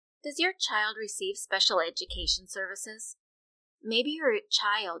Does your child receive special education services? Maybe your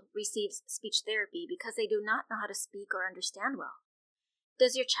child receives speech therapy because they do not know how to speak or understand well.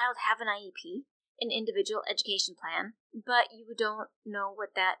 Does your child have an IEP, an individual education plan, but you don't know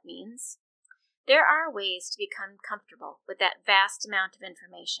what that means? There are ways to become comfortable with that vast amount of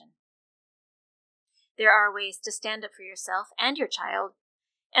information. There are ways to stand up for yourself and your child.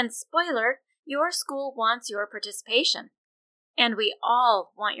 And spoiler, your school wants your participation. And we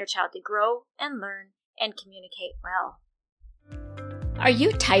all want your child to grow and learn and communicate well. Are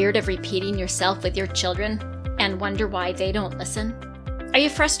you tired of repeating yourself with your children and wonder why they don't listen? Are you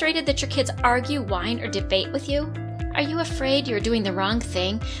frustrated that your kids argue, whine, or debate with you? Are you afraid you're doing the wrong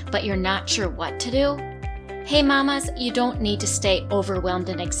thing, but you're not sure what to do? Hey mamas, you don't need to stay overwhelmed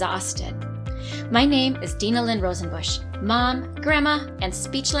and exhausted. My name is Dinalynn Rosenbush, mom, grandma, and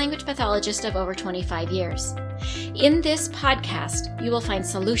speech-language pathologist of over 25 years. In this podcast, you will find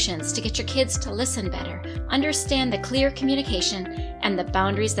solutions to get your kids to listen better, understand the clear communication, and the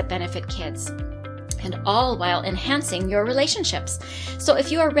boundaries that benefit kids, and all while enhancing your relationships. So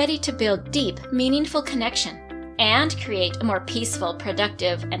if you are ready to build deep, meaningful connection and create a more peaceful,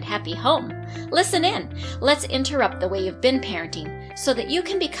 productive, and happy home, listen in. Let's interrupt the way you've been parenting so that you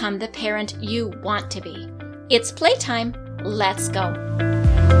can become the parent you want to be. It's playtime. Let's go.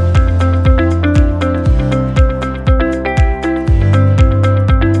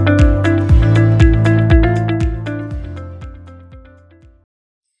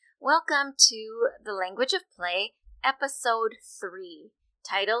 Welcome to The Language of Play, Episode 3,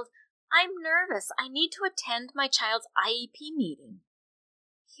 titled, I'm Nervous. I need to attend my child's IEP meeting.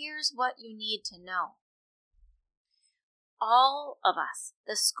 Here's what you need to know. All of us,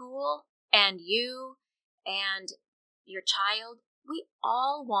 the school and you and your child, we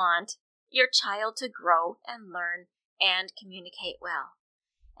all want your child to grow and learn and communicate well.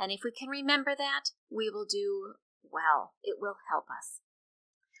 And if we can remember that, we will do well. It will help us.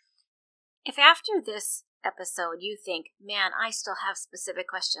 If after this episode you think, man, I still have specific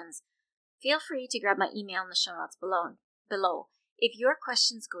questions, feel free to grab my email in the show notes below. If your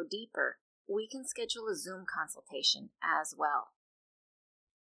questions go deeper, we can schedule a Zoom consultation as well.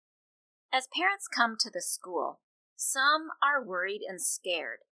 As parents come to the school, some are worried and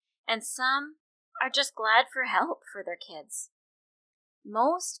scared, and some are just glad for help for their kids.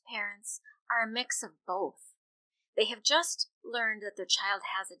 Most parents are a mix of both. They have just learned that their child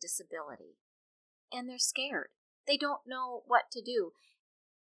has a disability, and they're scared. They don't know what to do,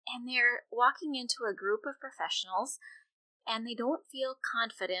 and they're walking into a group of professionals, and they don't feel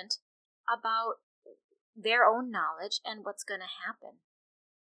confident about their own knowledge and what's going to happen.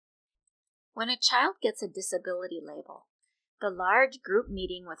 When a child gets a disability label, the large group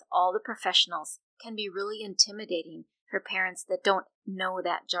meeting with all the professionals can be really intimidating for parents that don't know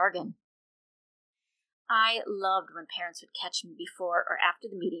that jargon. I loved when parents would catch me before or after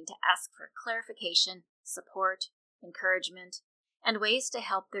the meeting to ask for clarification, support, encouragement, and ways to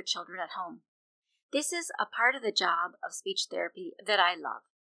help their children at home. This is a part of the job of speech therapy that I love,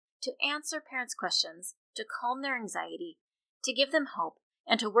 to answer parents' questions, to calm their anxiety, to give them hope,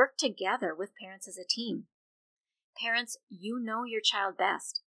 and to work together with parents as a team. Parents, you know your child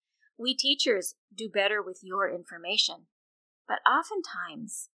best. We teachers do better with your information, but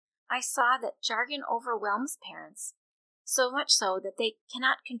oftentimes, I saw that jargon overwhelms parents, so much so that they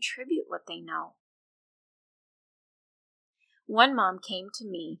cannot contribute what they know. One mom came to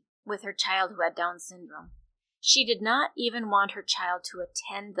me with her child who had Down syndrome. She did not even want her child to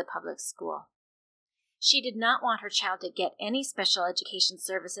attend the public school. She did not want her child to get any special education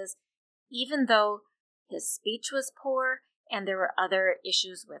services, even though his speech was poor and there were other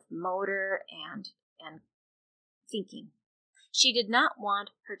issues with motor and thinking. She did not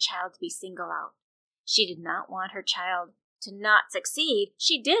want her child to be singled out. She did not want her child to not succeed.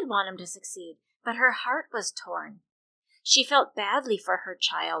 She did want him to succeed, but her heart was torn. She felt badly for her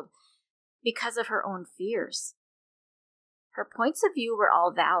child because of her own fears. Her points of view were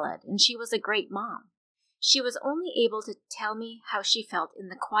all valid, and she was a great mom. She was only able to tell me how she felt in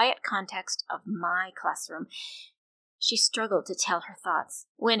the quiet context of my classroom. She struggled to tell her thoughts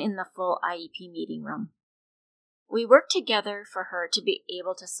when in the full IEP meeting room. We worked together for her to be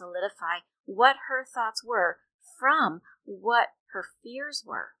able to solidify what her thoughts were from what her fears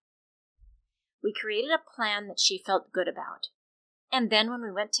were. We created a plan that she felt good about. And then when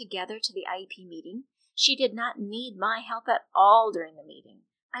we went together to the IEP meeting, she did not need my help at all during the meeting.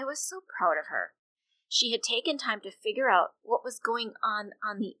 I was so proud of her. She had taken time to figure out what was going on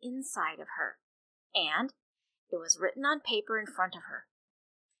the inside of her, and it was written on paper in front of her.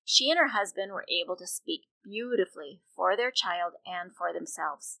 She and her husband were able to speak beautifully for their child and for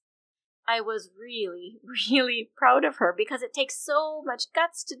themselves. I was really, really proud of her because it takes so much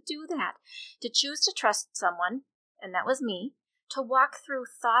guts to do that, to choose to trust someone, and that was me, to walk through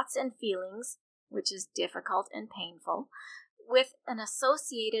thoughts and feelings, which is difficult and painful, with an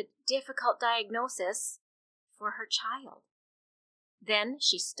associated difficult diagnosis for her child. Then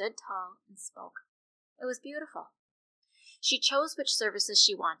she stood tall and spoke. It was beautiful. She chose which services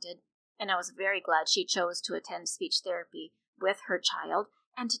she wanted, and I was very glad she chose to attend speech therapy with her child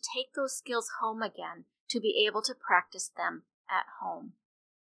and to take those skills home again to be able to practice them at home.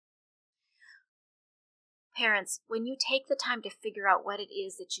 Parents, when you take the time to figure out what it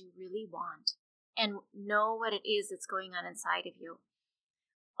is that you really want and know what it is that's going on inside of you,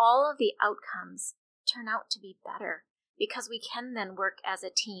 all of the outcomes turn out to be better because we can then work as a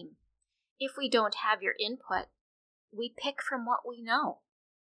team. If we don't have your input, we pick from what we know.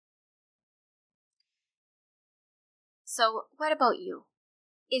 So, what about you?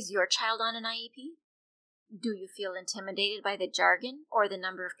 Is your child on an IEP? Do you feel intimidated by the jargon or the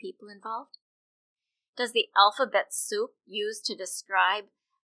number of people involved? Does the alphabet soup used to describe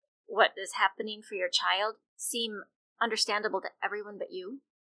what is happening for your child seem understandable to everyone but you?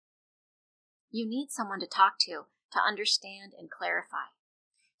 You need someone to talk to understand and clarify.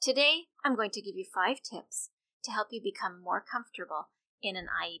 Today, I'm going to give you 5 tips to help you become more comfortable in an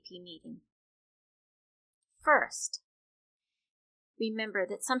IEP meeting. First, remember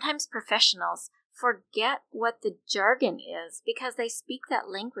that sometimes professionals forget what the jargon is because they speak that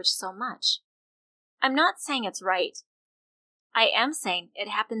language so much. I'm not saying it's right. I am saying it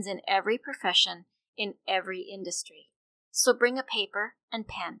happens in every profession, in every industry. So bring a paper and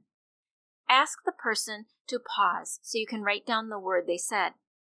pen. Ask the person to pause so you can write down the word they said.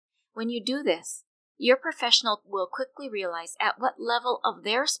 When you do this, your professional will quickly realize at what level of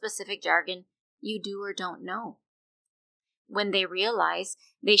their specific jargon you do or don't know. When they realize, they